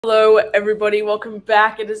Hello, everybody. Welcome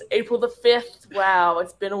back. It is April the 5th. Wow,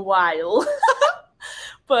 it's been a while.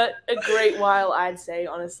 But a great while, I'd say,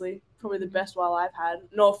 honestly. Probably the best while I've had.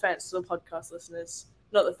 No offense to the podcast listeners.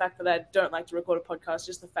 Not the fact that I don't like to record a podcast,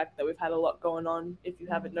 just the fact that we've had a lot going on, if you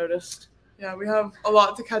haven't noticed. Yeah, we have a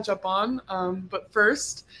lot to catch up on. But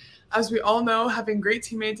first, as we all know, having great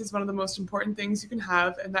teammates is one of the most important things you can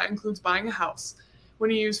have, and that includes buying a house. When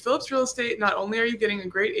you use Phillips Real Estate, not only are you getting a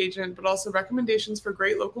great agent, but also recommendations for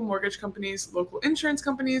great local mortgage companies, local insurance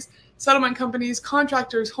companies, settlement companies,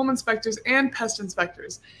 contractors, home inspectors, and pest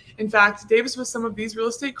inspectors. In fact, Dave is with some of these real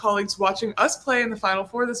estate colleagues watching us play in the Final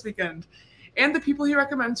Four this weekend. And the people he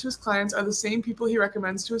recommends to his clients are the same people he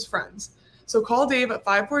recommends to his friends. So call Dave at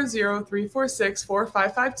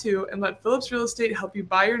 540-346-4552 and let Phillips Real Estate help you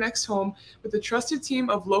buy your next home with a trusted team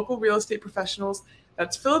of local real estate professionals.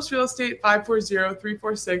 That's Phillips Real Estate,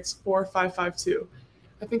 540-346-4552.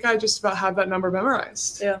 I think I just about have that number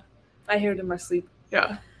memorized. Yeah, I hear it in my sleep.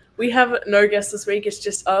 Yeah. We have no guests this week. It's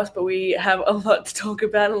just us, but we have a lot to talk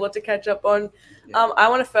about and a lot to catch up on. Yeah. I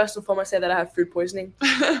want to first and foremost say that I have food poisoning.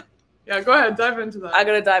 Yeah, go ahead. Dive into that. I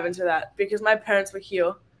got to dive into that because my parents were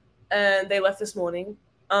here and they left this morning.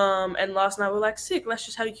 And last night we were like, sick, let's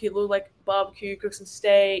just have a cute little like barbecue, cook some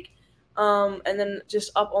steak. And then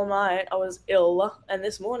just up all night, I was ill. And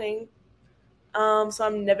this morning, so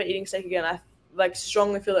I'm never eating steak again. I like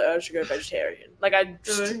strongly feel the urge to go vegetarian. Like I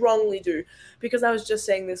strongly do, because I was just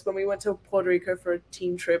saying this when we went to Puerto Rico for a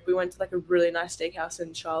team trip. We went to like a really nice steakhouse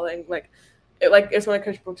in Charlotte, and it's one of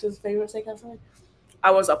Coach Brooks's favorite steakhouse.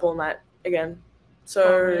 I was up all night again,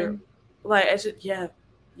 so like I just yeah.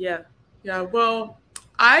 Well,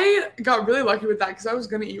 I got really lucky with that because I was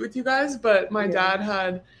gonna eat with you guys, but my dad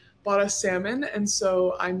had bought us salmon, and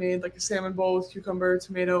so I made like a salmon bowl with cucumber,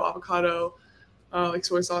 tomato, avocado, like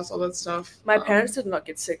soy sauce, all that stuff. My parents did not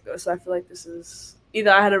get sick though, so I feel like this is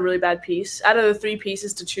either I had a really bad piece. Out of the 3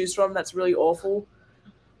 pieces to choose from, that's really awful.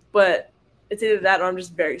 But it's either that or I'm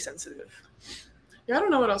just very sensitive. Yeah, I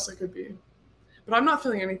don't know what else it could be. But I'm not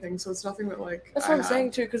feeling anything, so it's nothing that like That's what I'm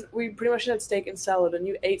saying too, because we pretty much had steak and salad, and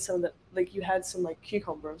you ate some of that, like you had some like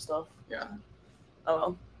cucumber and stuff. Yeah. Oh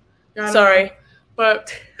well. Yeah, sorry.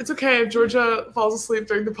 But it's okay if Georgia falls asleep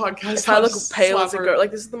during the podcast. If I look pale as a girl,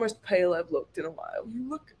 like this is the most pale I've looked in a while. You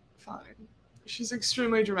look fine. She's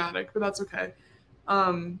extremely dramatic, but that's okay.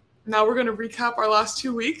 Now we're going to recap our last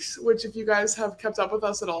 2 weeks, which if you guys have kept up with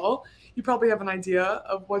us at all, you probably have an idea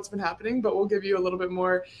of what's been happening, but we'll give you a little bit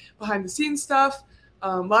more behind the scenes stuff.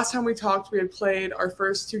 Last time we talked, we had played our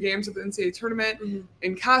first 2 games of the NCAA tournament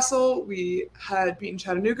in Cassell. We had beaten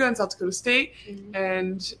Chattanooga and South Dakota State,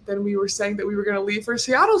 and then we were saying that we were going to leave for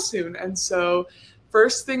Seattle soon. And so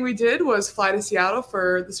first thing we did was fly to Seattle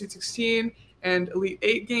for the Sweet 16 and Elite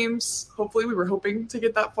 8 games. Hopefully, we were hoping to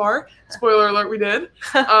get that far. Spoiler alert, we did.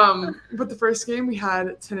 But the first game, we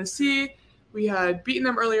had Tennessee. We had beaten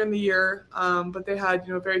them earlier in the year, but they had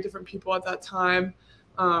very different people at that time.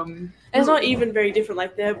 And it's not even very different.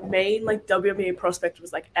 Like their main like WNBA prospect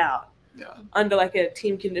was like out under like a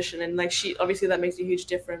team condition, and like she obviously that makes a huge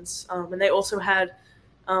difference. And they also had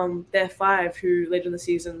their 5 who later in the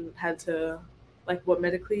season had to like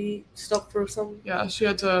medically stop for some. Yeah, she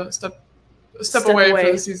had to step away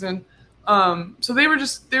for the season. So they were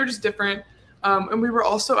just different. And we were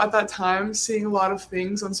also at that time seeing a lot of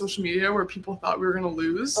things on social media where people thought we were going to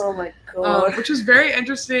lose. Oh my god! Which was very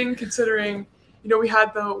interesting considering. We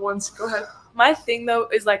had the ones. Go ahead. My thing though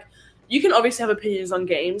is like, you can obviously have opinions on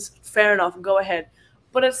games. Fair enough, go ahead.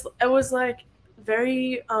 But it was like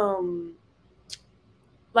very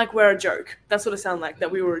like we're a joke. That's what it sounded like, that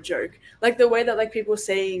we were a joke. Like the way that like people were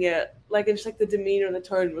saying it, like and just like the demeanor and the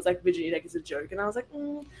tone was like Virginia Tech is a joke, and I was like,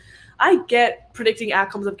 I get predicting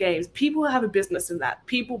outcomes of games. People have a business in that.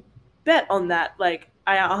 People bet on that. Like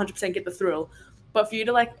I 100% get the thrill, but for you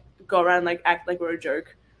to like go around and like act like we're a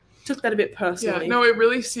joke. Took that a bit personally. Yeah, no, it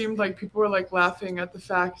really seemed like people were like laughing at the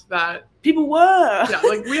fact that people were. Yeah,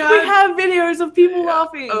 like we have videos of people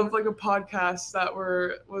laughing of like a podcast that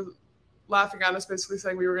was laughing at us, basically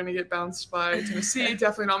saying we were going to get bounced by Tennessee,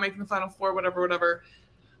 definitely not making the Final Four, whatever.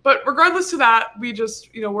 But regardless of that, we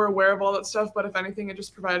just we're aware of all that stuff. But if anything, it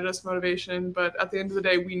just provided us motivation. But at the end of the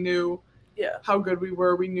day, we knew how good we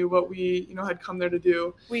were. We knew what we had come there to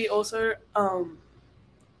do. We also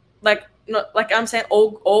I'm saying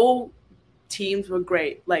all teams were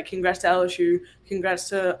great. Like congrats to LSU, congrats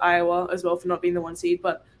to Iowa as well for not being the 1 seed.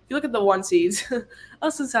 But if you look at the 1 seeds,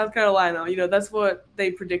 us in South Carolina, that's what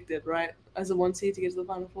they predicted, right? As a 1 seed to get to the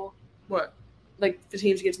Final Four. What? Like the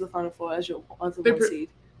teams to get to the Final Four as a 1 seed.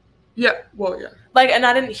 Yeah. Well, yeah. Like, and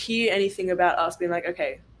I didn't hear anything about us being like,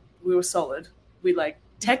 okay, we were solid. We like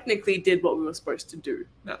technically did what we were supposed to do.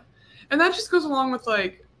 Yeah. And that just goes along with,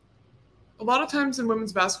 like, a lot of times in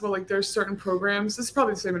women's basketball, like, there's certain programs, this is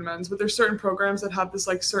probably the same in men's, but there's certain programs that have this,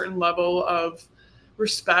 like, certain level of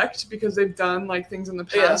respect because they've done, like, things in the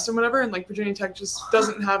past and whatever, and, like, Virginia Tech just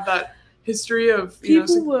doesn't have that history of,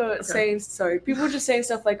 people were just saying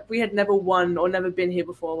stuff like we had never won or never been here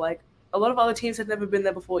before. Like, a lot of other teams had never been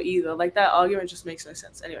there before either. Like, that argument just makes no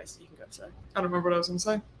sense. Anyways, you can go. Sorry. I don't remember what I was going to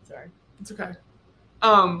say. Sorry. It's okay.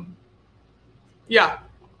 Yeah.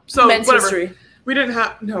 So, men's whatever. History. We didn't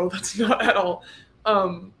have, no, that's not at all.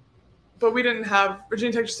 But we didn't have,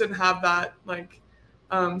 Virginia Tech just didn't have that, like,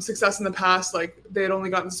 success in the past. Like, they had only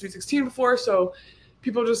gotten to Sweet 16 before, so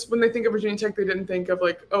people just, when they think of Virginia Tech, they didn't think of,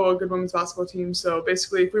 like, oh, a good women's basketball team. So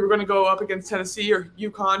basically, if we were going to go up against Tennessee or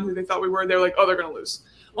UConn, who they thought we were, they were like, oh, they're going to lose.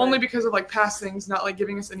 Right. Only because of, like, past things, not, like,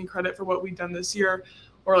 giving us any credit for what we'd done this year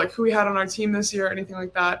or, like, who we had on our team this year or anything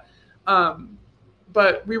like that.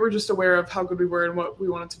 But we were just aware of how good we were and what we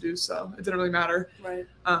wanted to do, so it didn't really matter. Right.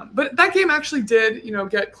 But that game actually did,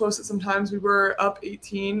 get close at some times. We were up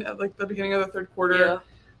 18 at, like, the beginning of the third quarter. Yeah.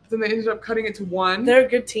 But then they ended up cutting it to 1. They're a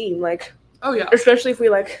good team, like. Oh, yeah. Especially if we,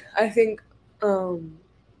 like, I think,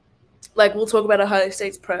 like, we'll talk about Ohio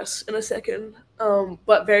State's press in a second,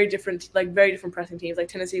 but very different pressing teams. Like,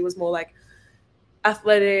 Tennessee was more, like,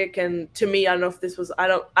 athletic, and to me, I don't know if this was, I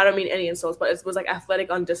don't mean any insults, but it was, like, athletic,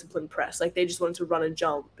 undisciplined press. Like, they just wanted to run and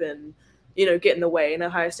jump and, get in the way, and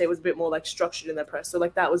Ohio State was a bit more, like, structured in their press. So,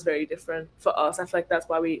 like, that was very different for us. I feel like that's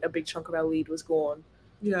why a big chunk of our lead was gone.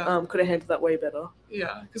 Yeah. Could have handled that way better.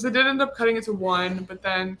 Yeah, because they did end up cutting it to 1, but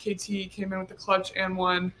then KT came in with the clutch and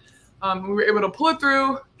 1. We were able to pull it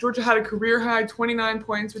through. Georgia had a career-high 29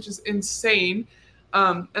 points, which is insane,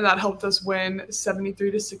 and that helped us win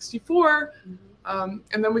 73-64. Mm-hmm.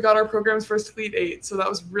 And then we got our program's first Elite 8, so that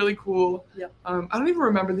was really cool. Yeah. I don't even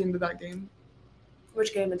remember the end of that game.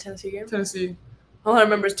 Which game? The Tennessee game? Tennessee. All I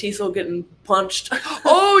remember is Cassell getting punched.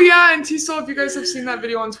 Oh, yeah, and Cassell, if you guys have seen that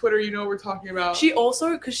video on Twitter, you know what we're talking about. She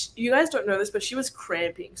also, because you guys don't know this, but she was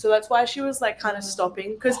cramping. So that's why she was, like, kind of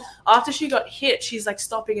stopping. Because after she got hit, she's, like,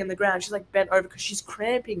 stopping in the ground. She's, like, bent over because she's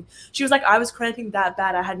cramping. She was like, I was cramping that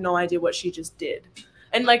bad. I had no idea what she just did.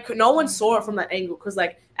 And, like, no one saw it from that angle because,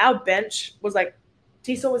 like, our bench was, like,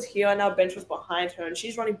 Cassell was here and our bench was behind her. And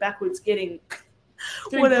she's running backwards getting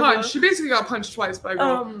punched. She basically got punched twice by a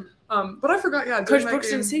girl. But I forgot, Coach Brooks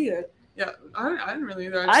didn't see it. Yeah, I didn't really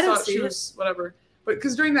either. I just thought she was whatever. But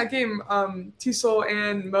because during that game, Cassell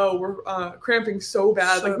and Mo were cramping so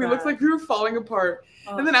bad. We looked like we were falling apart.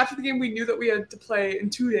 And then after the game, we knew that we had to play in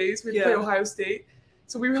 2 days. We had to play Ohio State.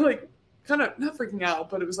 So we were like kind of not freaking out,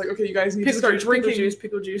 but it was like, okay, you guys need to start drinking.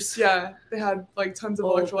 Pickle juice. Yeah, they had like tons of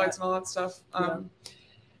electrolytes and all that stuff.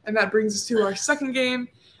 And that brings us to our second game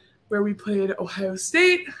where we played Ohio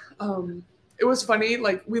State. It was funny.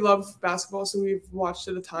 Like, we love basketball, so we've watched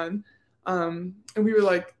it a ton. And we were,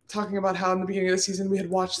 like, talking about how in the beginning of the season we had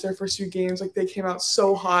watched their first few games. Like, they came out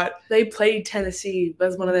so hot. They played Tennessee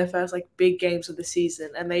as one of their first, like, big games of the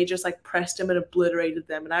season. And they just, like, pressed them and obliterated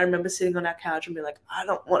them. And I remember sitting on our couch and being like, I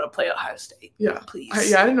don't want to play Ohio State. Yeah. Please.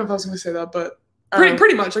 I didn't know if I was going to say that, but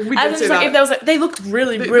pretty much. Like, we did say that. If there was, like, they looked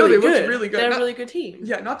really good. They looked really good. They're a really good team.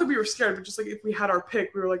 Yeah, not that we were scared, but just, like, if we had our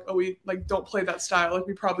pick, we were like, oh, we, like, don't play that style. Like,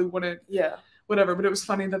 we probably wouldn't. Yeah. Whatever, but it was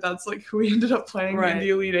funny that that's like who we ended up playing in the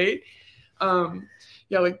Elite 8.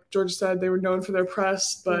 Yeah, like George said, they were known for their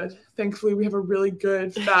press, but thankfully we have a really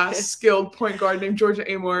good, fast, skilled point guard named Georgia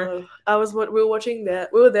Amor. We were watching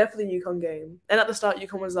that. We were there for the UConn game, and at the start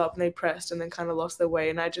UConn was up and they pressed and then kind of lost their way.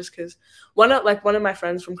 And I just because one of my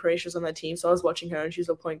friends from Croatia was on that team, so I was watching her and she's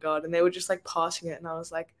a point guard, and they were just like passing it, and I was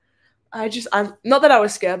like, I'm not that I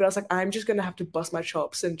was scared, but I was like, I'm just gonna have to bust my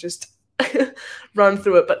chops and just run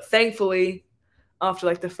through it. But thankfully, after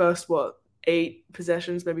like the first 8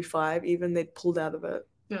 possessions, maybe 5 even, they pulled out of it.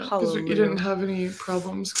 Yeah, because you didn't have any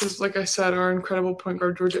problems. Because like I said, our incredible point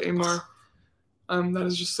guard Georgia Amor, that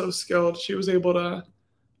is just so skilled. She was able to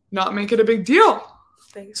not make it a big deal.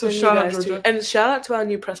 Thanks. So shout out Georgia, and shout out to our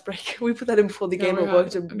new press break. We put that in before the game. We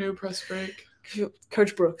had a new press break.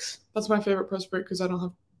 Coach Brooks. That's my favorite press break because I don't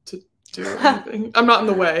have to do anything. I'm not in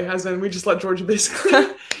the way, as in we just let Georgia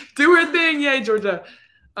basically do her thing. Yay, Georgia.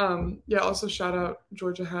 Also shout out,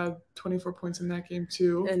 Georgia had 24 points in that game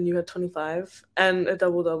too. And you had 25 and a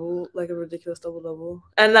double-double, like a ridiculous double-double.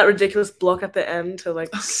 And that ridiculous block at the end to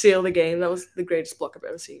like seal the game. That was the greatest block I've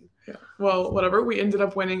ever seen. Yeah. Well, whatever. We ended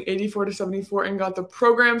up winning 84-74 and got the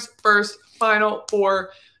program's first Final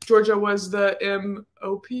Four. Georgia was the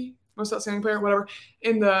MOP, most outstanding player, whatever,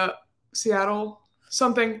 in the Seattle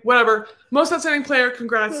something, whatever. Most outstanding player.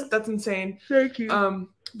 Congrats. That's insane. Thank you.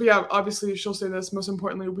 But yeah, obviously she'll say this. Most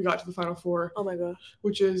importantly, we got to the Final Four. Oh my gosh.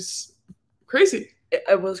 Which is crazy.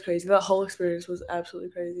 It was crazy. That whole experience was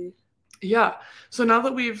absolutely crazy. Yeah. So now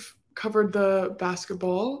that we've covered the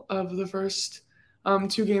basketball of the first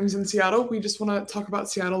 2 games in Seattle, we just want to talk about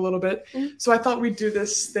Seattle a little bit. Mm-hmm. So I thought we'd do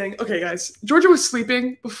this thing. Okay, guys. Georgia was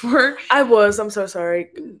sleeping before. I'm so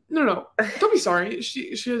sorry. No. Don't be sorry.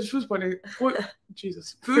 She was pointing.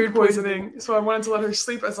 Jesus. Food poisoning. So I wanted to let her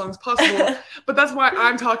sleep as long as possible. But that's why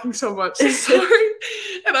I'm talking so much. Sorry.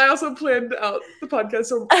 And I also planned out the podcast.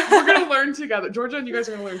 So we're going to learn together. Georgia and you guys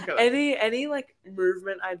are going to learn together. Any like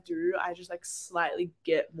movement I do, I just like slightly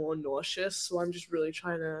get more nauseous. So I'm just really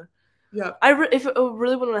trying to. Yeah. If I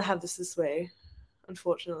really wouldn't have this way,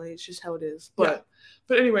 unfortunately, it's just how it is. But yeah.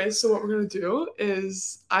 But anyways, so what we're gonna do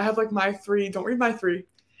is I have like my 3. Don't read my 3.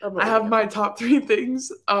 I have my top 3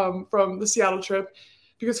 things from the Seattle trip,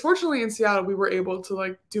 because fortunately in Seattle we were able to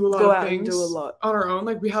like do a lot of things on our own.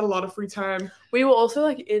 Like we had a lot of free time. We were also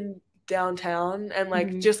like in downtown and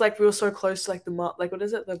like just like we were so close to like the what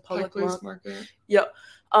is it, the public market? Yep.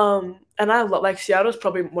 And I love like Seattle's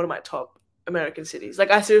probably one of my top American cities. Like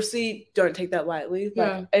I seriously don't take that lightly.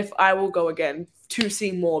 Like if I will go again to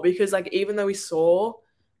see more, because like even though we saw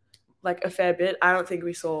like a fair bit, I don't think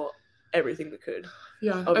we saw everything we could.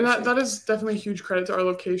 Yeah, obviously. And that is definitely a huge credit to our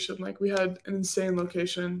location. Like we had an insane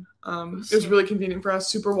location. It was really convenient for us,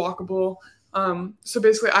 super walkable. So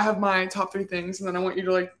basically I have my top 3 things, and then I want you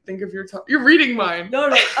to like think of your top. You're reading mine. No,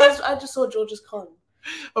 I just saw Georgia's con.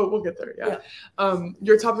 Oh, we'll get there. Yeah.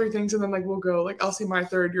 Your top 3 things, and then like we'll go like I'll see my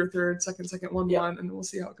third, your third, second, 1, and then we'll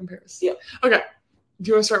see how it compares. Yeah. Okay. Do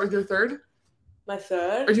you want to start with your third? My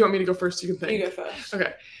third. Or do you want me to go first? You can think. You go first.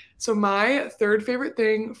 Okay. So my third favorite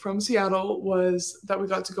thing from Seattle was that we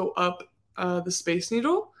got to go up the Space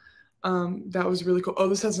Needle. That was really cool. Oh,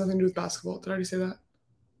 this has nothing to do with basketball. Did I already say that?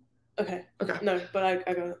 Okay. Okay. No, but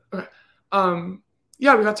I got it. Okay.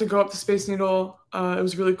 Yeah, we got to go up the Space Needle. It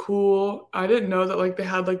was really cool. I didn't know that like they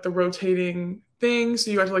had like the rotating thing,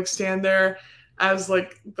 so you got to like stand there as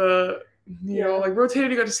like the like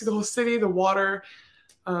rotated. You got to see the whole city, the water.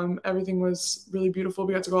 Everything was really beautiful.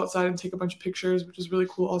 We got to go outside and take a bunch of pictures, which was really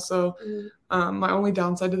cool. Also, my only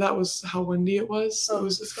downside to that was how windy it was. It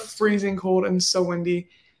was freezing cold and so windy.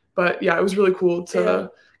 But yeah, it was really cool to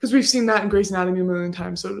because we've seen that in Grey's Anatomy a million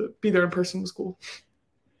times. So to be there in person was cool.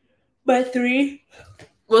 My 3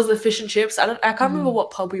 was the fish and chips. I can't remember what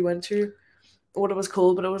pub we went to, what it was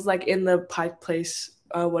called, but it was like in the Pike Place,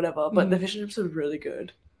 whatever. But the fish and chips were really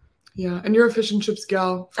good. Yeah, and you're a fish and chips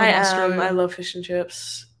gal from Australia. I love fish and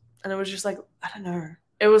chips, and it was just like I don't know.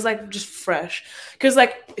 It was like just fresh, because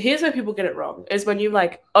like here's where people get it wrong: is when you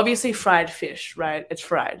like obviously fried fish, right? It's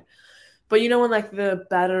fried. But you know when like the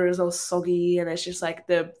batter is all soggy and it's just like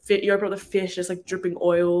you open up the fish, it's like dripping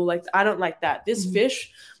oil. Like I don't like that. This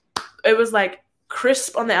fish, it was like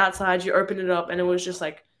crisp on the outside. You open it up and it was just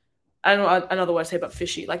like, I don't know another word to say about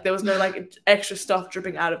fishy. Like there was no like extra stuff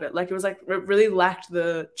dripping out of it. Like it was like it really lacked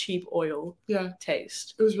the cheap oil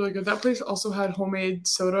taste. It was really good. That place also had homemade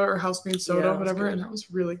soda or house-made soda, whatever, and that was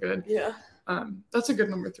really good. Yeah. That's a good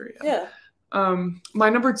number 3. Yeah. My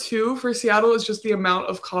number 2 for Seattle is just the amount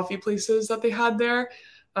of coffee places that they had there.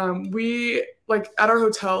 We like at our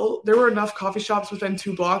hotel, there were enough coffee shops within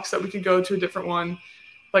 2 blocks that we could go to a different one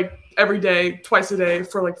like every day, twice a day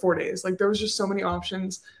for like 4 days. Like there was just so many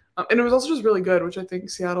options. And it was also just really good, which I think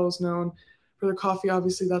Seattle is known for their coffee.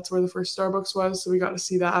 Obviously, that's where the first Starbucks was, so we got to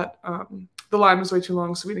see that. The line was way too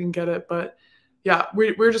long, so we didn't get it. But yeah,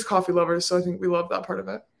 we're just coffee lovers, so I think we love that part of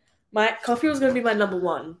it. My coffee was going to be my number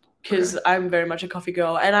 1 because I'm very much a coffee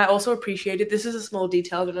girl. And I also appreciated, this is a small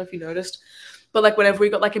detail, I don't know if you noticed, but like whenever we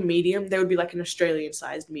got like a medium, there would be like an Australian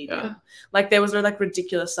sized medium. Yeah. Like there was no like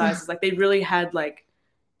ridiculous sizes. Like they really had like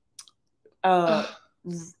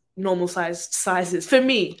normal sizes for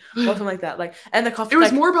me or something like that. Like, and the coffee, it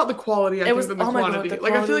was like, more about the quality, I think, than the quantity. God,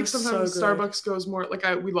 like I feel like sometimes so Starbucks goes more like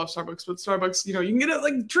we love Starbucks, but Starbucks, you can get it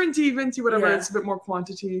like Trinity, Venti, whatever. It's a bit more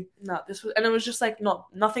quantity. No, this was, and it was just like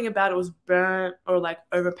nothing about it was burnt or like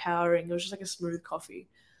overpowering. It was just like a smooth coffee.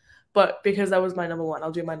 But because that was my number 1,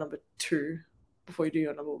 I'll do my number 2 before you do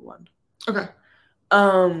your number 1. Okay.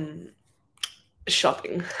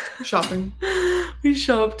 Shopping. We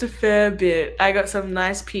shopped a fair bit. I got some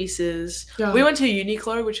nice pieces. Yeah. We went to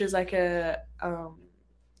Uniqlo, which is like a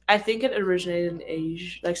I think it originated in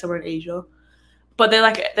Asia, like somewhere in Asia. But they're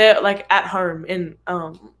like at home in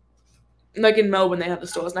like in Melbourne they have the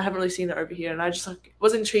stores, and I haven't really seen it over here, and I just like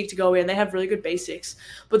was intrigued to go in. They have really good basics.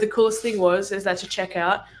 But the coolest thing is that to check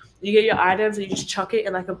out, you get your items and you just chuck it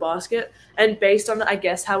in like a basket, and based on I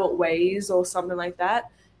guess how it weighs or something like that,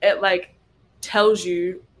 it like tells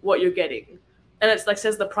you what you're getting. and it's like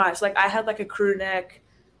says the price. Like I had like a crew neck,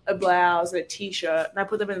 a blouse, and a t-shirt, and I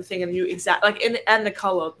put them in the thing and knew exactly like and the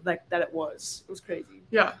color like that it was. It was crazy.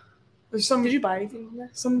 Yeah. There's some. Did you buy anything from there?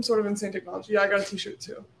 Some sort of insane technology. Yeah, I got a t-shirt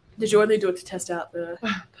too. Did you only do it to test out the?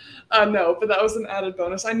 No, but that was an added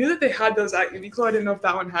bonus. I knew that they had those at Uniqlo. I didn't know if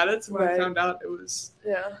that one had it, so when I found out, it was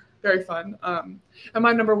very fun. And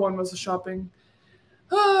my number one was the shopping.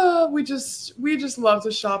 We just love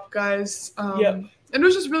to shop, guys. And it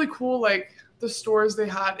was just really cool, like the stores they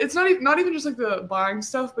had. It's not even just like the buying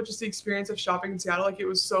stuff, but just the experience of shopping in Seattle. Like it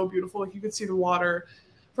was so beautiful. Like you could see the water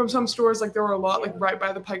from some stores. Like there were a lot like right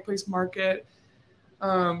by the Pike Place Market.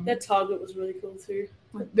 That Target was really cool too.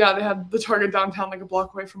 Yeah, they had the Target downtown, like a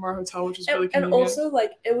block away from our hotel, which was really convenient. And also,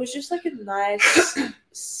 like, it was just like a nice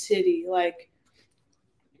city. Like,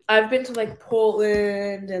 I've been to like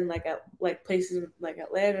Portland and like at like places like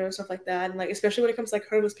Atlanta and stuff like that, and like especially when it comes to like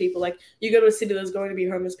homeless people. Like, you go to a city there's going to be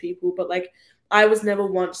homeless people, but like I was never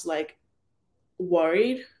once like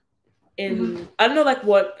worried. I don't know like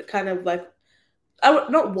what kind of like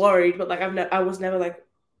not worried, but like I was never like.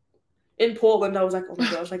 In Portland, I was like, oh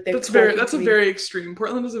my gosh, like that's a very extreme.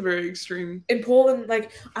 Portland is a very extreme. In Portland,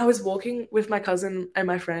 like I was walking with my cousin and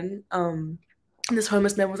my friend, and this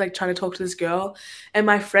homeless man was like trying to talk to this girl, and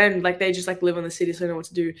my friend, like they just like live in the city, so they know what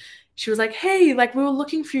to do. She was like, hey, like we were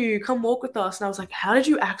looking for you, come walk with us. And I was like, how did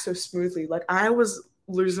you act so smoothly? Like I was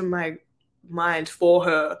losing my mind for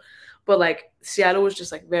her, but like Seattle was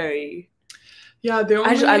just like very. Yeah,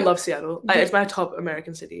 I love Seattle. It's my top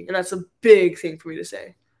American city, and that's a big thing for me to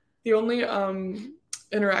say. The only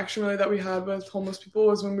interaction really that we had with homeless people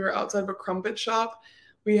was when we were outside of a crumpet shop.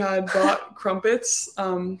 We had bought crumpets,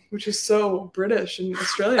 which is so British and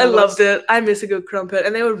Australian. I loved it. I miss a good crumpet,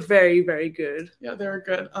 and they were very, very good. Yeah, they were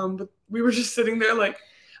good. But we were just sitting there like,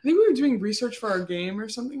 I think we were doing research for our game or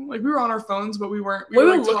something. Like we were on our phones, but we weren't. We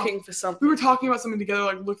were like, looking for something. We were talking about something together,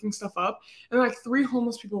 like looking stuff up. And then like 3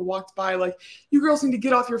 homeless people walked by, like, you girls need to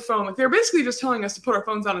get off your phone. Like they were basically just telling us to put our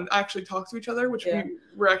phones down and actually talk to each other, which we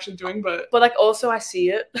were actually doing. But like also I see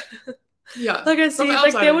it. Yeah. Like I see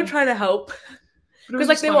like they were trying to help. Because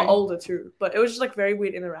like they were older too. But it was just like very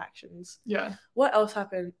weird interactions. Yeah. What else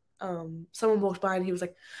happened? Someone walked by and he was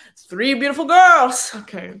like, 3 beautiful girls.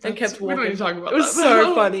 Okay. And kept walking. We don't need to talk about that. It was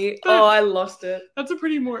so funny. Oh, I lost it. That's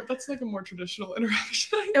like a more traditional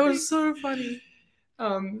interaction. It was so funny.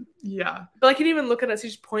 Yeah. But like he didn't even look at us, he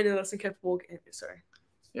just pointed at us and kept walking. Sorry.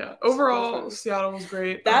 Yeah. Overall, Seattle was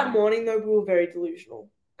great. That morning though, we were very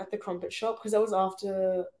delusional at the crumpet shop because that was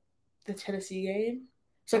after the Tennessee game.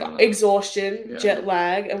 So like exhaustion, jet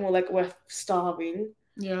lag, and we're starving.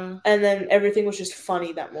 Yeah. And then everything was just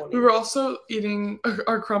funny that morning. We were also eating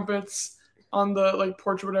our crumpets on the like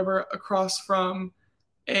porch or whatever across from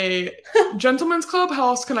a gentleman's club. How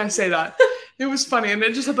else can I say that? It was funny, and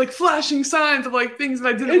it just had like flashing signs of like things that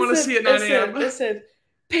I didn't want to see at 9 a.m. It said,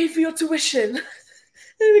 pay for your tuition.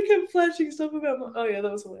 And it kept flashing stuff about oh yeah,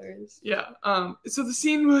 that was hilarious. Yeah. So the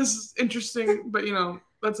scene was interesting, but you know,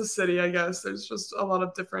 that's a city, I guess. There's just a lot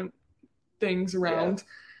of different things around.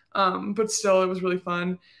 Yeah. But still, it was really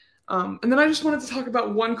fun. And then I just wanted to talk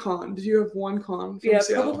about one con. Did you have one con from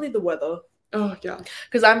Seattle? Probably the weather. Oh, yeah.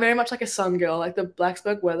 Because I'm very much like a sun girl. Like the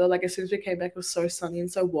Blacksburg weather, like as soon as we came back, it was so sunny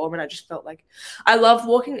and so warm. And I just felt like I love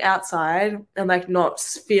walking outside and like not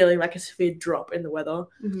feeling like a severe drop in the weather.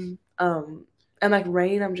 Mm-hmm. And like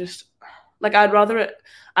rain, I'm just like I'd rather it.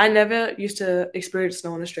 I never used to experience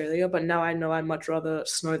snow in Australia, but now I know I'd much rather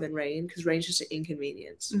snow than rain because rain's just an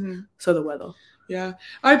inconvenience. Mm-hmm. So the weather. Yeah,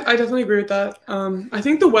 I definitely agree with that. I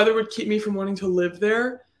think the weather would keep me from wanting to live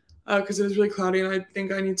there because it was really cloudy, and I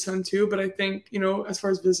think I need sun too. But I think, you know, as far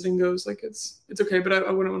as visiting goes, like it's okay, but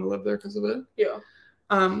I wouldn't want to live there because of it. Yeah.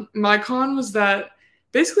 My con was that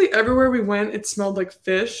basically everywhere we went, it smelled like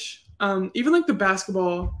fish. Even like the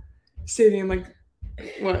basketball stadium, like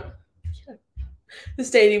what? The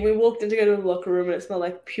stadium, we walked in to go to the locker room and it smelled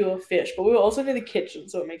like pure fish, but we were also near the kitchen,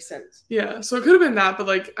 so it makes sense. Yeah, so it could have been that, but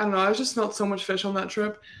like I don't know, I just smelled so much fish on that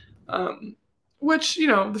trip, which, you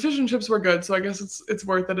know, the fish and chips were good, so I guess it's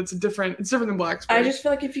worth it. It's different than Blacksburg. I just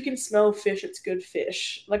feel like if you can smell fish, it's good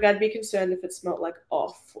fish. Like I'd be concerned if it smelled like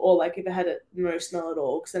off, or like if it had no smell at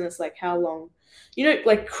all, because then it's like how long, you know,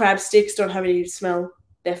 like crab sticks don't have any smell,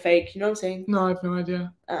 they're fake. You know what I'm saying? No, I have no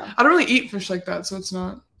idea. I don't really eat fish like that, so it's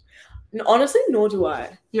not. Honestly, nor do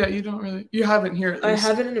I. Yeah, you haven't here at least. I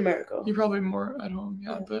haven't in America. You're probably more at home,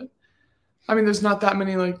 but I mean, there's not that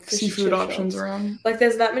many like seafood options around. Like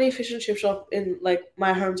there's that many fish and chip shop in like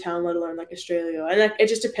my hometown, let alone like Australia. And like it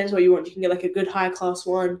just depends what you want. You can get like a good high class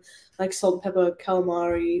one, like salt and pepper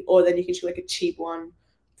calamari, or then you can get like a cheap one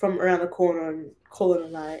from around the corner and call it a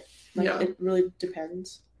night. Like it really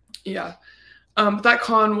depends. Yeah. But that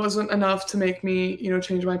con wasn't enough to make me,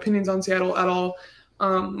 change my opinions on Seattle at all.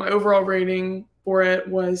 My overall rating for it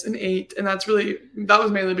was an 8, and that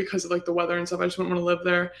was mainly because of like the weather and stuff. I just wouldn't want to live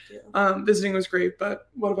there. Yeah. Visiting was great, but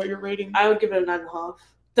what about your rating? I would give it a 9.5.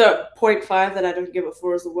 The 0.5 that I don't give it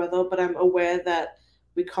for is the weather, but I'm aware that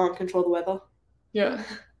we can't control the weather. Yeah.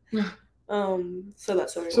 So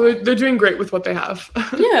that's very. So they're doing great with what they have.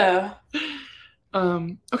 Yeah.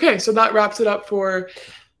 Okay, so that wraps it up for.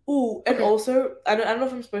 Ooh, and also, I don't know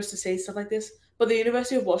if I'm supposed to say stuff like this, but the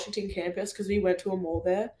University of Washington campus, because we went to a mall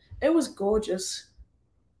there, it was gorgeous.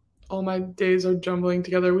 All my days are jumbling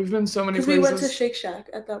together. We've been so many places. Because we went to Shake Shack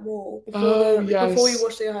at that mall before we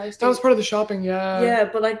watched the Ohio State. That was part of the shopping, yeah. Yeah,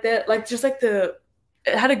 but like that, like just like it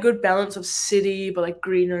had a good balance of city, but like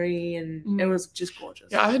greenery, and it was just gorgeous.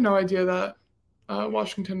 Yeah, I had no idea that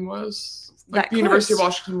Washington was like that the University of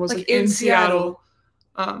Washington was like in Seattle.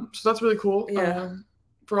 So that's really cool. Yeah.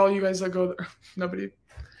 For all you guys that go there, nobody.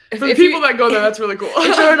 For the people that go there, that's really cool.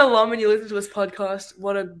 If you're an alum and you listen to this podcast,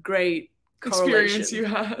 what a great experience you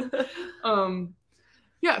had.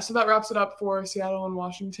 Yeah, so that wraps it up for Seattle and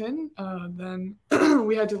Washington. Then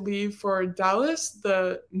we had to leave for Dallas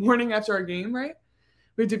the morning after our game, right?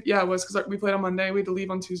 It was because we played on Monday. We had to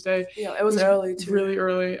leave on Tuesday. Yeah, it was early too. Really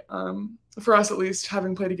early. For us at least,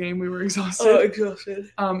 having played a game, we were exhausted. Oh,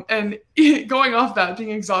 exhausted. And going off that,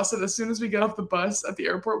 being exhausted, as soon as we get off the bus at the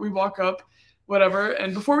airport, we walk up, whatever,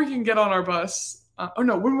 and before we can get on our bus, when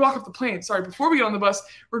we walk off the plane, before we get on the bus,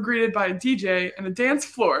 we're greeted by a DJ and a dance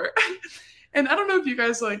floor. And I don't know if you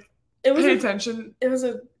guys pay attention.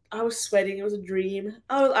 I was sweating. It was a dream.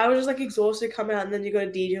 I was just like exhausted coming out, and then you got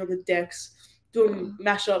a DJ on the decks doing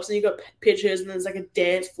mashups, and you got pictures, and there's like a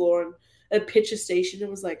dance floor and a picture station. It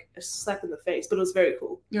was like a slap in the face, but it was very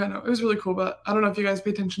cool. Yeah, no, it was really cool. But I don't know if you guys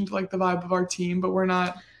pay attention to like the vibe of our team, but we're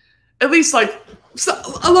not. At least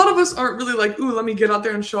a lot of us aren't really like, ooh, let me get out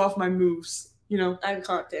there and show off my moves. I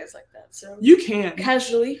can't dance like that. So you can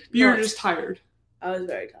casually. You're just tired. I was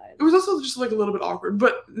very tired. It was also just like a little bit awkward,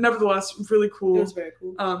 but nevertheless, really cool. It was very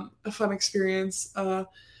cool. A fun experience. Then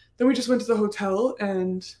we just went to the hotel,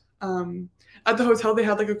 and at the hotel they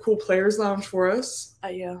had like a cool players lounge for us.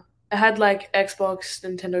 Yeah, it had like Xbox,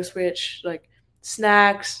 Nintendo Switch, like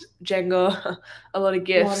snacks, Jenga, a lot of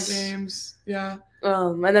gifts, a lot of games. Yeah.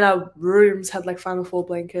 And then our rooms had like Final Four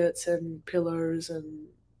blankets and pillows and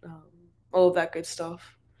all of that good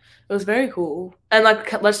stuff. It was very cool. And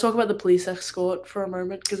let's talk about the police escort for a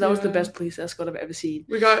moment, because that was the best police escort I've ever seen.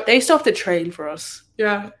 They stopped the train for us.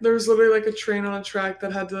 Yeah, there was literally like a train on a track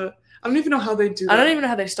that had to. I don't even know how they do that. I don't even know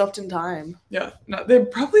how they stopped in time. Yeah, no, they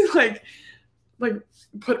probably like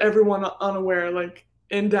put everyone unaware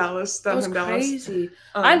in Dallas. That was crazy.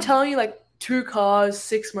 I'm telling you, 2 cars,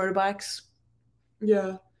 6 motorbikes.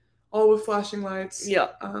 Yeah, all with flashing lights. Yeah.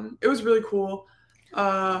 It was really cool.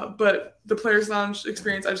 But the Players Lounge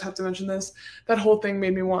experience, I just have to mention this. That whole thing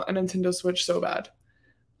made me want a Nintendo Switch so bad.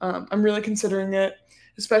 I'm really considering it,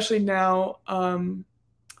 especially now.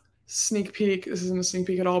 Sneak peek. This isn't a sneak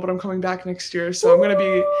peek at all, but I'm coming back next year, so I'm going to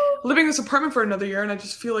be living in this apartment for another year, and I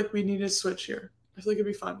just feel like we need a Switch here. I feel like it'd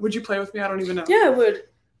be fun. Would you play with me? I don't even know. Yeah, I would.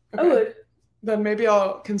 Okay. I would. Then maybe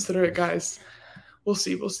I'll consider it, guys. We'll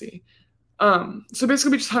see. So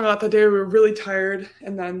basically we just hung out that day. We were really tired,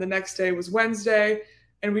 and then the next day was Wednesday,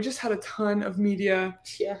 and we just had a ton of media.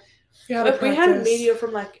 Yeah. We had media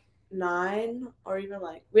from 9, or even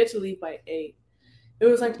we had to leave by 8. It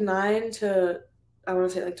was 9 to, I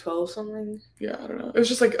want to say 12 something. Yeah, I don't know. It was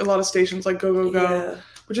just a lot of stations go,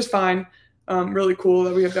 which is fine. Really cool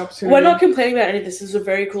that we have the opportunity. We're not complaining about any of this. This was a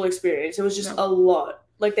very cool experience. It was just a lot.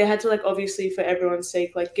 They had to obviously for everyone's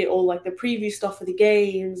sake get all the preview stuff for the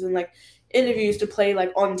games and interviews to play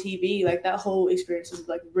on TV. That whole experience was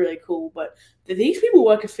really cool. But these people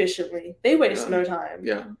work efficiently. They waste no time.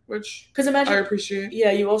 Yeah, which because imagine I appreciate.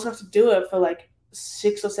 Yeah, you also have to do it for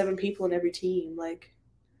 6 or 7 people in every team.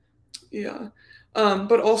 Yeah.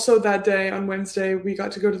 But also that day on Wednesday we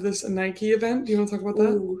got to go to this Nike event. Do you want to talk about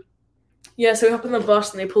that? Ooh. Yeah, so we hop on the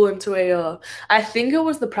bus and they pull into I think it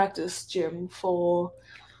was the practice gym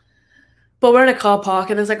but we're in a car park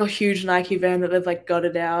and there's a huge Nike van that they've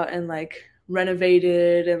gutted out and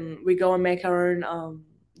renovated, and we go and make our own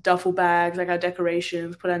duffel bags, our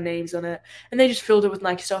decorations, put our names on it, and they just filled it with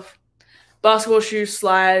Nike stuff. Basketball shoes,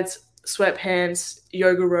 slides, sweatpants,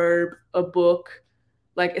 yoga robe, a book,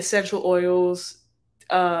 essential oils,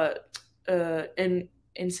 and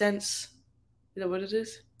incense. Is that what it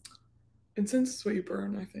is? Incense is what you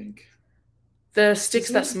burn, I think. The sticks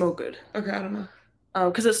that smell good. Okay, I don't know.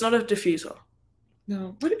 Because it's not a diffuser.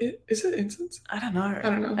 No. Is it incense? I don't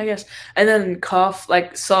know. I guess. And then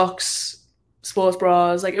socks, sports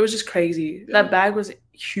bras. Like, it was just crazy. Yeah. That bag was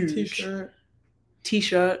huge.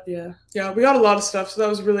 T-shirt. Yeah. Yeah, we got a lot of stuff, so that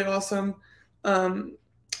was really awesome.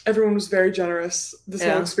 Everyone was very generous this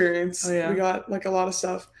whole experience. Oh, yeah. We got like a lot of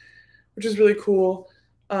stuff, which is really cool.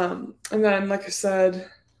 And then, like I said,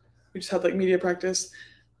 we just had like media practice.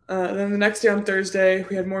 Then the next day on Thursday,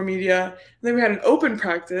 we had more media. And then we had an open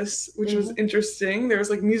practice, which was interesting. There was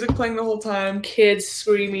like music playing the whole time. Kids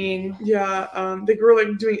screaming. Yeah, they were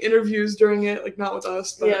like doing interviews during it, like not with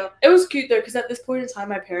us. But yeah, it was cute though, because at this point in time,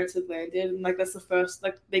 my parents had landed, and like that's the first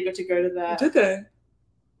like they got to go to that. Did they?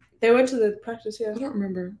 They went to the practice. Yeah. I don't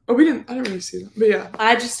remember. Oh, we didn't. I didn't really see them. But yeah.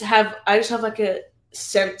 I just have like a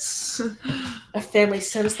sense, a family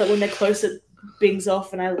sense that when they're close, it bings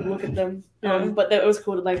off, and I look at them. But it was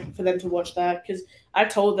cool to like for them to watch that, because I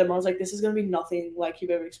told them, I was like, this is gonna be nothing like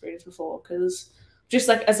you've ever experienced before, because just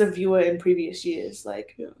like as a viewer in previous years,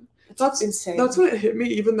 like that's insane. That's when it hit me,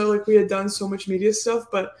 even though like we had done so much media stuff,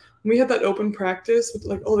 but when we had that open practice with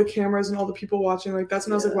like all the cameras and all the people watching, like that's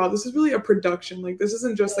when I was like, wow, this is really a production. Like this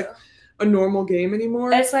isn't just like a normal game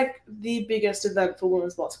anymore. It's like the biggest event for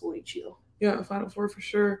women's basketball each year. Yeah, Final Four for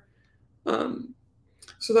sure.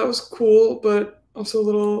 So that was cool, but also a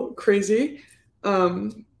little crazy. Yeah,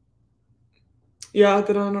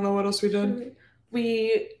 then I don't know what else we did.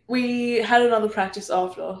 We had another practice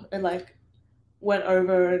after, and like went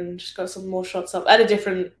over and just got some more shots up at a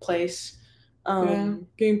different place.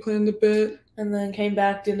 Game planned a bit. And then came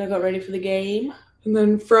back, dinner, got ready for the game. And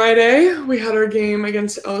then Friday, we had our game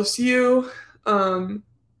against LSU.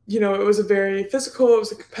 You know, it was a very physical, it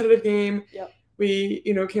was a competitive game. Yep. We,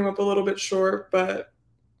 you know, came up a little bit short, but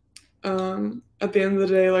at the end of the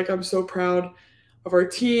day, like, I'm so proud of our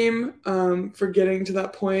team for getting to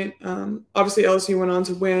that point. Obviously, LSU went on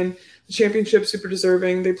to win the championship, super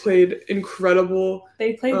deserving. They played incredible.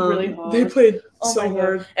 They played really hard. They played so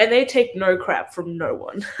hard. And they take no crap from no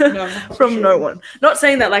one. No, from no one. Not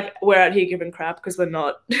saying that, like, we're out here giving crap, because we're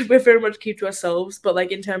not. We're very much keep to ourselves. But,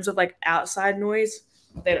 like, in terms of, like, outside noise,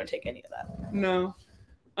 they don't take any of that. No.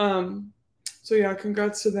 So, yeah,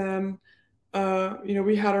 congrats to them. You know,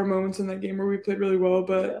 we had our moments in that game where we played really well,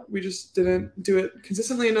 but we just didn't do it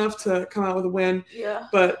consistently enough to come out with a win. Yeah.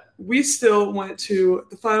 But we still went to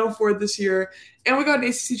the Final Four this year, and we got an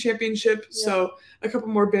ACC championship. Yeah. So a couple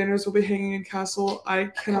more banners will be hanging in Cassell.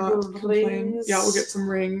 I cannot complain. Rings. Yeah, we'll get some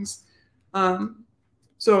rings.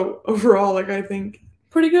 So overall, like, I think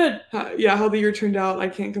pretty good. How the year turned out, I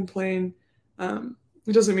can't complain.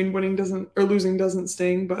 It doesn't mean winning doesn't or losing doesn't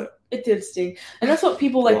sting, but it did sting. And that's what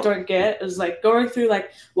people like don't get, is like going through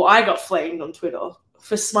like, well, I got flamed on Twitter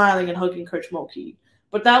for smiling and hugging Coach Mulkey,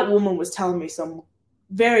 but that woman was telling me some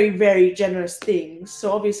very, very generous things.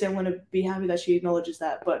 So obviously I'm going to be happy that she acknowledges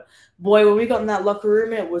that. But boy, when we got in that locker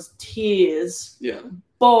room, it was tears. Yeah.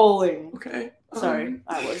 Bawling. Okay. Sorry,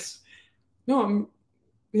 I was. No,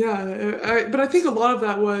 but I think a lot of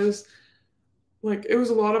that was, like, it was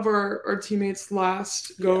a lot of our teammates'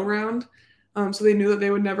 last go-around. So they knew that they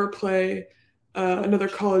would never play another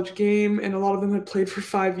college game, and a lot of them had played for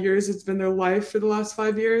 5 years. It's been their life for the last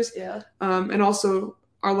 5 years. Yeah. And also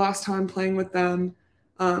our last time playing with them,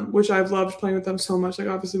 which I've loved playing with them so much. Like,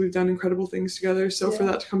 obviously we've done incredible things together. So for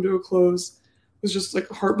that to come to a close was just, like,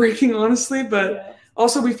 heartbreaking, honestly. But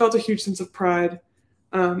also we felt a huge sense of pride.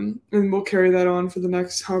 And we'll carry that on for the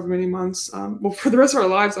next however many months. Well, for the rest of our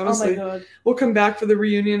lives, honestly. Oh my God. We'll come back for the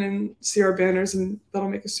reunion and see our banners, and that'll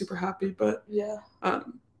make us super happy. But I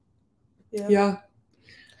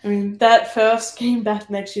mean, that first game back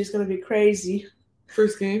next year is going to be crazy.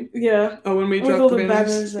 First game? Yeah. Oh, when we with drop all the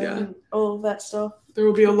banners and all of that stuff. There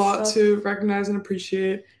will be a lot to recognize and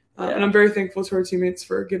appreciate. And I'm very thankful to our teammates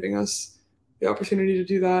for giving us the opportunity to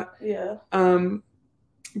do that. Yeah.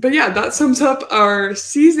 But yeah, that sums up our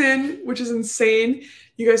season, which is insane.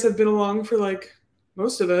 You guys have been along for like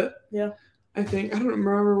most of it. Yeah. I think. I don't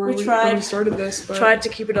remember when we started this. But tried to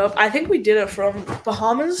keep it up. I think we did it from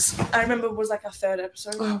Bahamas. I remember it was like our third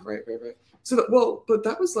episode. Oh, right. So, but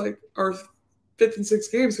that was like our 5th and 6th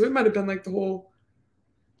game. So it might have been like the whole,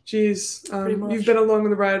 geez. You've been along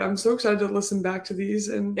with the ride. I'm so excited to listen back to these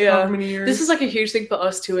and how many years. This is like a huge thing for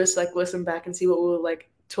us too, is like listen back and see what we were like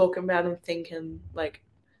talking about and thinking like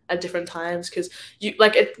at different times, because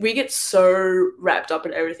we get so wrapped up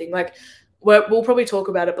in everything. Like we'll probably talk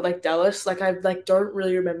about it, but like Dallas, like I like don't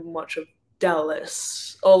really remember much of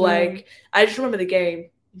Dallas, or like I just remember the game,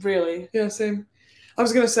 really. Yeah, same. I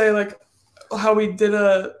was gonna say like how we did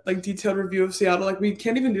a like detailed review of Seattle. Like we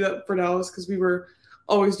can't even do that for Dallas because we were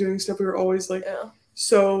always doing stuff. We were always like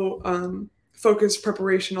so focused,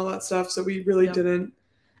 preparation, all that stuff. So we really didn't.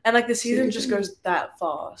 And like the season just goes that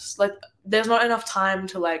fast. Like there's not enough time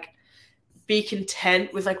to like be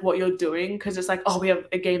content with like what you're doing, because it's like, oh, we have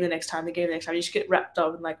a game the next time. You just get wrapped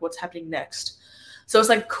up in like what's happening next. So it's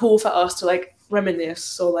like cool for us to like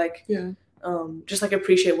reminisce or like just like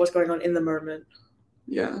appreciate what's going on in the moment.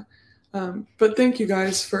 Yeah. But thank you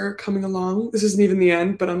guys for coming along. This isn't even the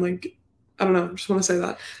end, but I'm like, I don't know, just want to say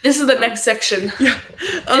that. This is the next section. Yeah.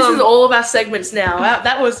 This is all of our segments now.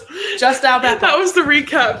 That was just our wrap up. That was the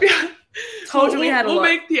recap. Yeah. Told you we had a lot. We'll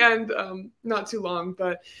make the end not too long,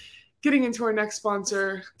 but getting into our next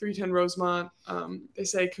sponsor, 310 Rosemont. They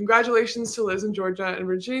say, congratulations to Liz and Georgia and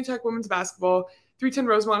Virginia Tech women's basketball. 310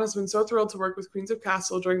 Rosemont has been so thrilled to work with Queens of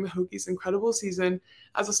Cassell during the Hokies' incredible season.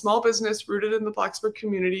 As a small business rooted in the Blacksburg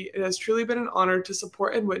community, it has truly been an honor to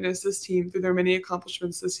support and witness this team through their many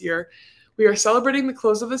accomplishments this year. We are celebrating the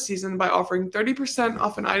close of the season by offering 30%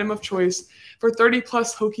 off an item of choice for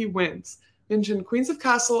 30-plus Hokie wins. Mention Queens of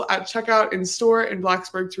Cassell at checkout in store in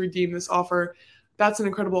Blacksburg to redeem this offer. That's an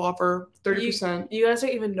incredible offer, 30%. You guys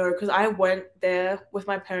don't even know, because I went there with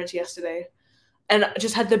my parents yesterday and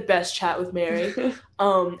just had the best chat with Mary.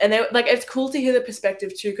 And they like, it's cool to hear the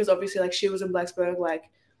perspective too, because obviously like she was in Blacksburg like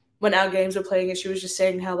when our games were playing, and she was just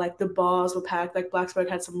saying how like the bars were packed, like Blacksburg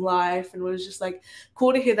had some life, and it was just like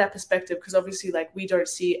cool to hear that perspective, because obviously like we don't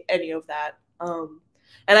see any of that. And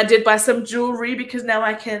I did buy some jewelry because now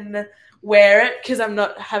I can wear it, because I'm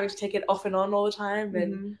not having to take it off and on all the time.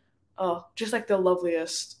 And oh, just like the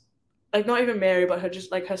loveliest, like not even Mary, but her,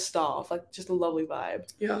 just like her staff, like just a lovely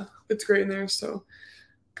vibe. Yeah, it's great in there, so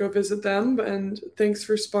go visit them. And thanks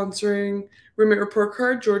for sponsoring Roommate Report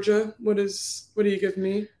Card. Georgia, what do you give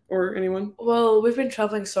me or anyone? Well, we've been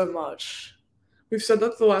traveling so much. We've said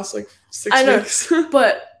that the last like 6 weeks.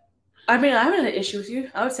 But I mean, I haven't had an issue with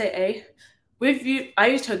you. I would say A. I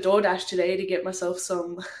used her DoorDash today to get myself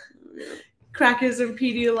some crackers and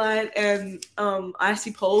Pedialyte and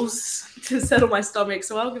icy poles to settle my stomach,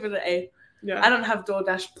 so I'll give it an A. Yeah. I don't have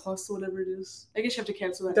DoorDash Plus or whatever it is. I guess you have to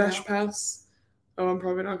cancel that. Dash now. Pass. Oh, I'm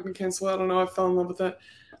probably not going to cancel it. I don't know. I fell in love with it.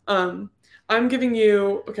 I'm giving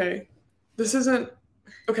you. Okay, this isn't.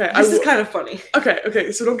 Okay, this is kind of funny.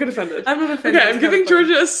 Okay. So don't get offended. I'm not offended. Okay, I'm giving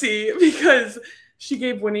Georgia a C because she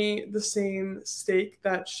gave Winnie the same steak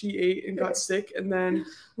that she ate and got sick, and then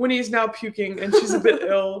Winnie's now puking and she's a bit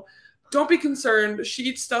ill. Don't be concerned. She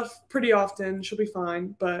eats stuff pretty often. She'll be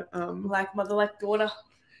fine. But like mother, like daughter.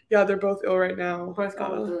 Yeah, they're both ill right now. Both got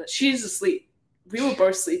through it. She's asleep. We were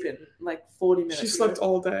both sleeping like 40 minutes. She slept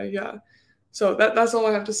all day. Yeah. So that's all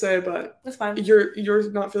I have to say. But that's fine.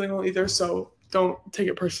 You're not feeling well either, so don't take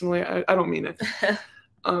it personally. I don't mean it.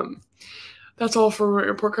 That's all for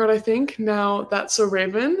Report Card, I think. Now, That's So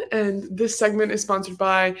Raven, and this segment is sponsored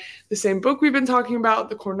by the same book we've been talking about,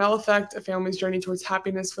 The Cornell Effect, A Family's Journey Towards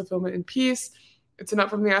Happiness, Fulfillment, and Peace. It's an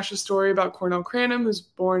Up From the Ashes story about Cornell Cranham, who's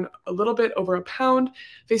born a little bit over a pound,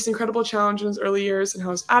 faced incredible challenge in his early years, and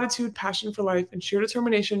how his attitude, passion for life, and sheer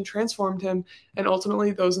determination transformed him, and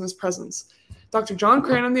ultimately those in his presence. Dr. John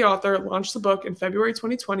Cranham, the author, launched the book in February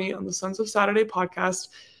 2020 on the Sons of Saturday podcast.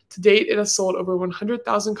 To date, it has sold over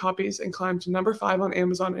 100,000 copies and climbed to number 5 on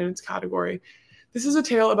Amazon in its category. This is a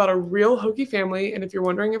tale about a real Hokie family, and if you're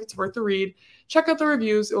wondering if it's worth the read, check out the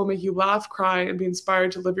reviews. It will make you laugh, cry, and be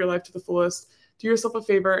inspired to live your life to the fullest. Do yourself a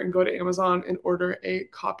favor and go to Amazon and order a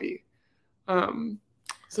copy.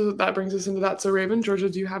 So that brings us into That's So Raven. Georgia,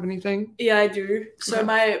 do you have anything? Yeah, I do. So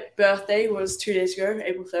my birthday was 2 days ago,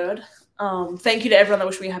 April 3rd. Thank you to everyone that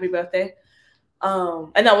wished me a happy birthday.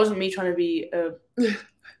 And that wasn't me trying to be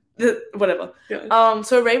whatever. Yeah.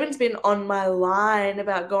 So Raven's been on my line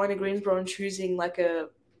about going to Greensboro and choosing like a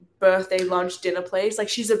birthday lunch dinner place. Like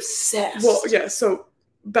she's obsessed. Well, yeah, so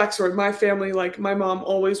backstory, my family, like my mom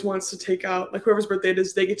always wants to take out, like whoever's birthday it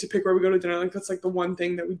is, they get to pick where we go to dinner. Like that's like the one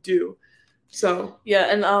thing that we do. So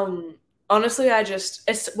yeah, and honestly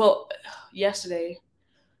yesterday,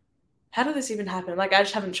 how did this even happen? Like, I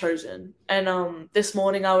just haven't chosen. And this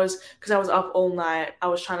morning because I was up all night, I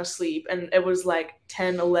was trying to sleep, and it was like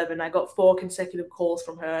 10, 11. I got 4 consecutive calls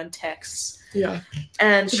from her and texts. Yeah.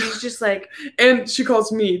 And she's just like... And she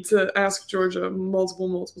calls me to ask Georgia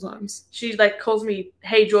multiple times. She like calls me,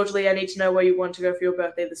 hey, Georgia Lee, I need to know where you want to go for your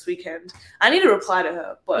birthday this weekend. I need to reply to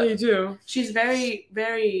her, but... Yeah, you do. She's very,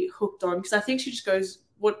 very hooked on, because I think she just goes,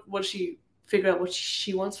 what does she figure out what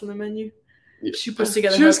she wants from the menu? She puts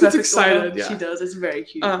together her perfect excited, order. yeah. She does. It's very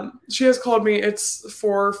cute. She has called me. It's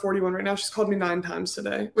 4:41 right now. She's called me 9 times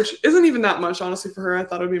today, which isn't even that much, honestly, for her. I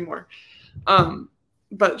thought it would be more.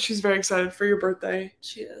 But she's very excited for your birthday.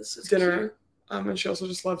 She is. It's dinner. cute. And she also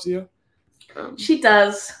just loves you. She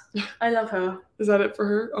does. I love her. Is that it for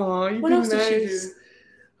her? Aw, you What else does she do?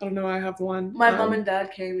 I don't know. I have one. My mom and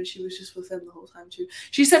dad came and she was just with them the whole time too.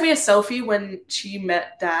 She sent me a selfie when she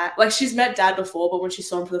met dad. Like she's met dad before, but when she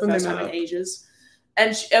saw him for the first time in ages.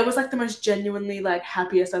 And it was like the most genuinely like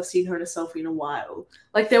happiest I've seen her in a selfie in a while.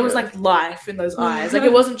 Like there was like life in those eyes. Like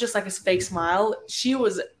it wasn't just like a fake smile. She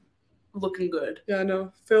was looking good. Yeah,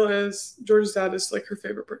 no. George's dad is like her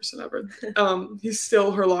favorite person ever. He's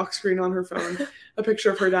still her lock screen on her phone. A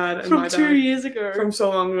picture of her dad and my dad. From 2 years ago. From so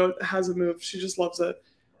long ago. It hasn't moved. She just loves it.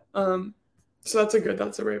 So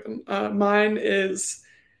that's a Raven. Mine is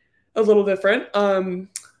a little different.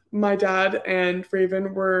 My dad and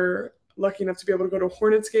Raven were lucky enough to be able to go to a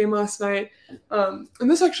Hornets game last night. And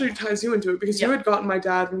this actually ties you into it because you had gotten my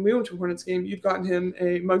dad when we went to a Hornets game. You'd gotten him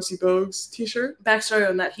a Muggsy Bogues t-shirt. Backstory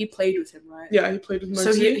on that, he played with him, right? Yeah, he played with Muggsy.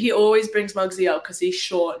 So he always brings Muggsy up because he's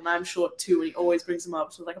short and I'm short too, and he always brings him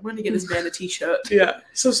up. So I was like, I'm going to get this man a t-shirt. Yeah.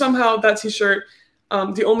 So somehow that t-shirt,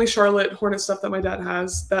 the only Charlotte Hornet stuff that my dad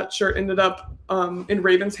has, that shirt ended up in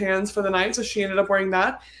Raven's hands for the night. So she ended up wearing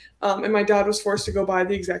that. And my dad was forced to go buy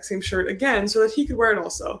the exact same shirt again so that he could wear it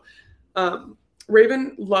also.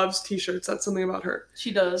 Raven loves t-shirts. That's something about her.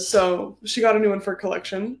 She does. So she got a new one for a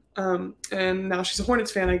collection. And now she's a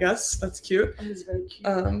Hornets fan, I guess. That's cute. That is very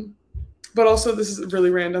cute. But also, this is really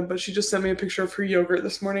random, but she just sent me a picture of her yogurt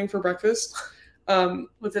this morning for breakfast.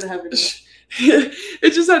 What did it have in it?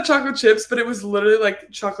 It just had chocolate chips, but it was literally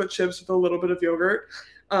like chocolate chips with a little bit of yogurt.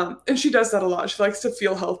 And she does that a lot. She likes to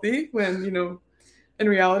feel healthy when, in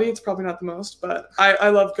reality, it's probably not the most, but I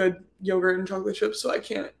love good yogurt and chocolate chips, so I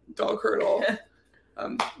can't dog her at all.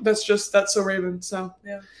 That's so Raven. So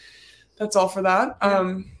yeah, that's all for that.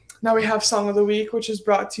 Yeah. Now we have Song of the Week, which is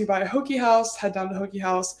brought to you by Hokie House. Head down to Hokie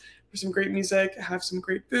House for some great music, have some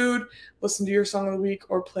great food, listen to your Song of the Week,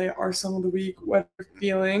 or play our Song of the Week, what you're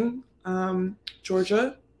feeling.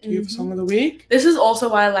 Georgia, do you have a Song of the Week? This is also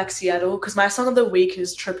why I like Seattle, because my Song of the Week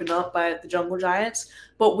is Trippin' Up by the Jungle Giants.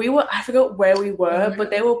 But I forgot where we were, but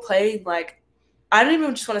they were playing like, I don't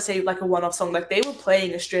even just want to say like a one-off song. Like they were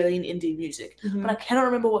playing Australian indie music, but I cannot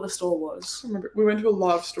remember what the store was. I remember. We went to a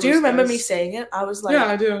lot of stores. Do you remember me saying it? I was like, yeah,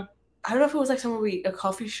 I do. I don't know if it was like a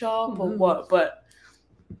coffee shop or what, but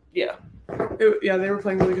yeah. They were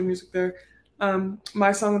playing really good music there.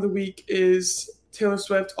 My Song of the Week is Taylor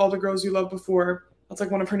Swift, All the Girls You Loved Before. That's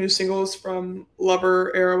like one of her new singles from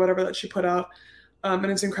Lover era, whatever that she put out. And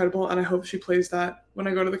it's incredible, and I hope she plays that when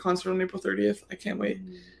I go to the concert on April 30th. I can't wait.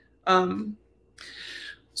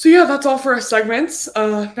 So yeah, that's all for our segments.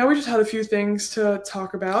 Now we just had a few things to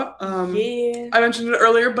talk about. I mentioned it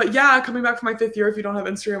earlier, but yeah, coming back from my 5th year, if you don't have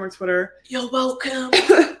Instagram or Twitter. You're welcome.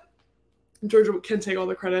 Georgia can take all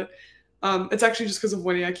the credit. It's actually just because of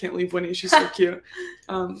Winnie. I can't leave Winnie. She's so cute.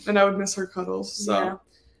 And I would miss her cuddles. So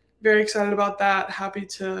very excited about that. Happy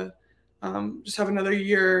to just have another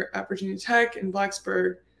year at Virginia Tech in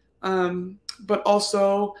Blacksburg. But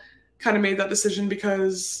also kind of made that decision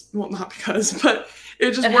because, well, not because, but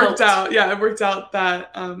it worked out. Yeah, it worked out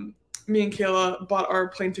that me and Kayla bought our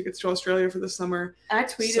plane tickets to Australia for the summer. I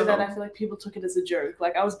tweeted that. I feel like people took it as a joke.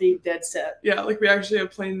 Like I was being dead set. Yeah, like we actually have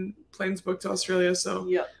planes booked to Australia. So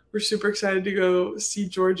we're super excited to go see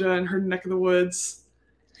Georgia and her neck of the woods.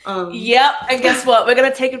 Yep, and guess what? We're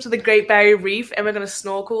gonna take him to the Great Barrier Reef, and we're gonna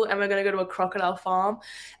snorkel, and we're gonna go to a crocodile farm,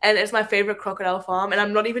 and it's my favorite crocodile farm. And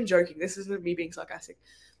I'm not even joking. This isn't me being sarcastic.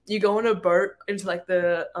 You go on a boat into like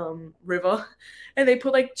the river, and they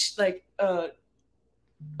put like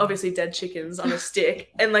obviously dead chickens on a stick,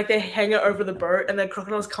 and like they hang it over the boat, and then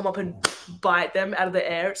crocodiles come up and bite them out of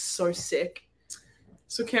the air. It's so sick.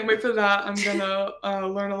 So can't wait for that. I'm gonna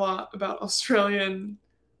learn a lot about Australian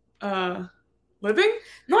living.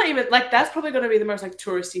 Not even like that's probably gonna be the most like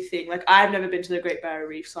touristy thing. Like I've never been to the Great Barrier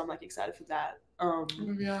Reef, so I'm like excited for that.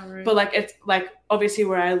 Yeah, right. But like it's like obviously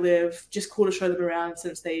where I live, just cool to show them around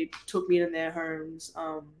since they took me in their homes.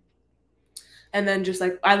 And then just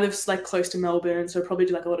like I live like close to Melbourne, so probably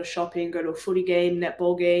do like a lot of shopping, go to a footy game,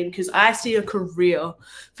 netball game, because I see a career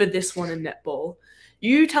for this one in netball.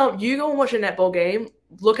 You go and watch a netball game,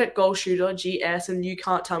 look at goal shooter GS, and you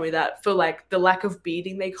can't tell me that for like the lack of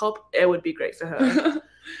beating they cop, it would be great for her.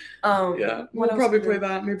 Yeah, we'll probably play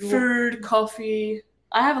that. Maybe food, coffee.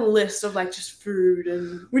 I have a list of like just food,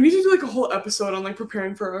 and we need to do like a whole episode on like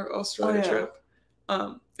preparing for our Australia trip.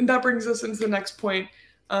 And that brings us into the next point.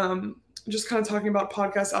 Just kind of talking about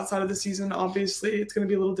podcasts outside of the season. Obviously, it's going to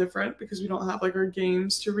be a little different because we don't have like our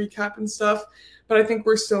games to recap and stuff. But I think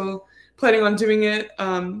we're still planning on doing it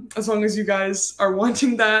as long as you guys are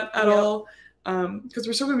wanting that at all. Because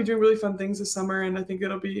we're still going to be doing really fun things this summer, and I think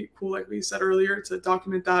it'll be cool, like we said earlier, to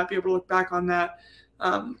document that, be able to look back on that,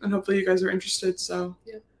 and hopefully you guys are interested. So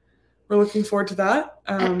we're looking forward to that.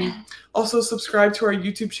 Also, subscribe to our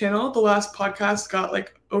YouTube channel. The last podcast got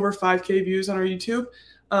like over 5K views on our YouTube.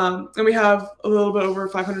 And we have a little bit over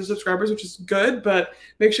 500 subscribers, which is good. But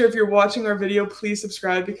make sure if you're watching our video, please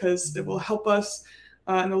subscribe because it will help us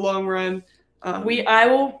in the long run. I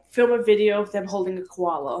will film a video of them holding a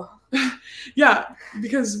koala. Yeah,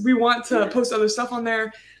 because we want to post other stuff on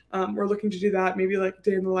there. We're looking to do that, maybe like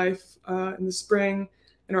day in the life in the spring,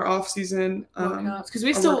 in our off season. Workouts, because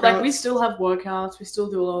we still have workouts. We still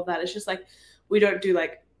do all of that. It's just like we don't do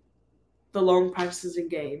like the long practices and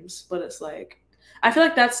games, but it's like I feel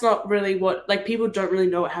like that's not really what like people don't really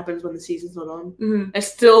know what happens when the season's not on. Mm-hmm. It's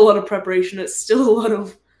still a lot of preparation. It's still a lot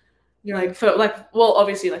of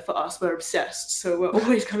obviously like for us we're obsessed, so we're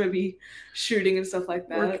always gonna be shooting and stuff like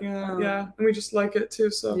that. Working out, and we just like it too.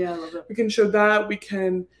 So yeah, I love it. We can show that. We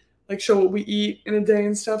can like show what we eat in a day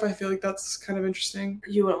and stuff. I feel like that's kind of interesting.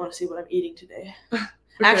 You wouldn't want to see what I'm eating today. Okay,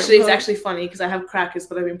 it's actually funny because I have crackers,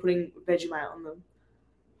 but I've been putting Vegemite on them,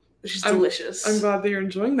 which is delicious. I'm glad that you're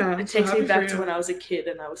enjoying that. It takes me back to when I was a kid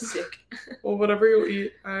and I was sick. Well, whatever you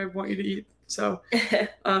eat, I want you to eat. So, so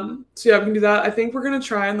yeah, we can do that. I think we're gonna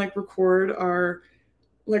try and like record our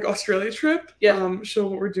like Australia trip. Yeah. Show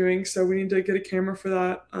what we're doing. So we need to get a camera for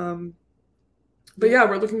that. But yeah,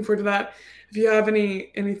 we're looking forward to that. If you have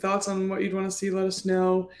any thoughts on what you'd want to see, let us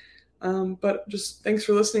know. But just thanks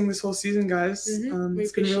for listening this whole season, guys.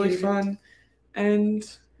 It's been really fun. And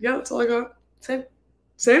yeah, that's all I got.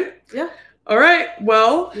 Same? Yeah. All right.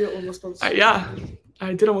 Well, you almost yeah,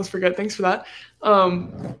 I did almost forget. Thanks for that.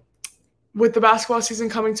 With the basketball season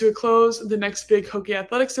coming to a close, the next big Hokie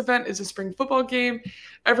athletics event is a spring football game.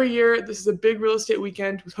 Every year, this is a big real estate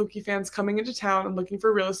weekend with Hokie fans coming into town and looking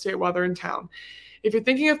for real estate while they're in town. If you're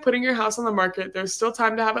thinking of putting your house on the market, there's still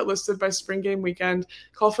time to have it listed by spring game weekend.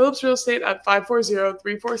 Call Phillips Real Estate at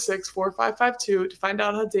 540-346-4552 to find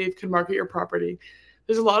out how Dave can market your property.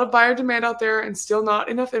 There's a lot of buyer demand out there and still not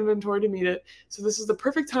enough inventory to meet it, so this is the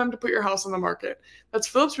perfect time to put your house on the market. That's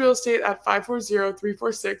Phillips Real Estate at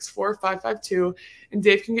 540-346-4552, and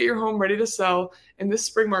Dave can get your home ready to sell in this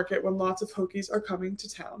spring market when lots of Hokies are coming to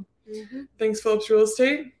town. Thanks, Phillips Real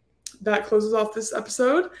Estate. That closes off this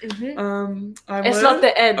episode. It's not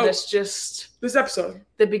the end. It's just this episode,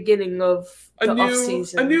 the beginning of the off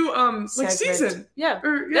season. A new like season. Yeah.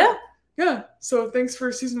 Yeah. So thanks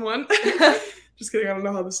for season 1. Just kidding. I don't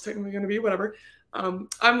know how this is technically going to be. Whatever. I'm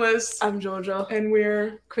Liz. I'm Georgia. And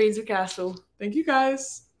we're Queens of Cassell. Thank you,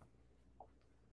 guys.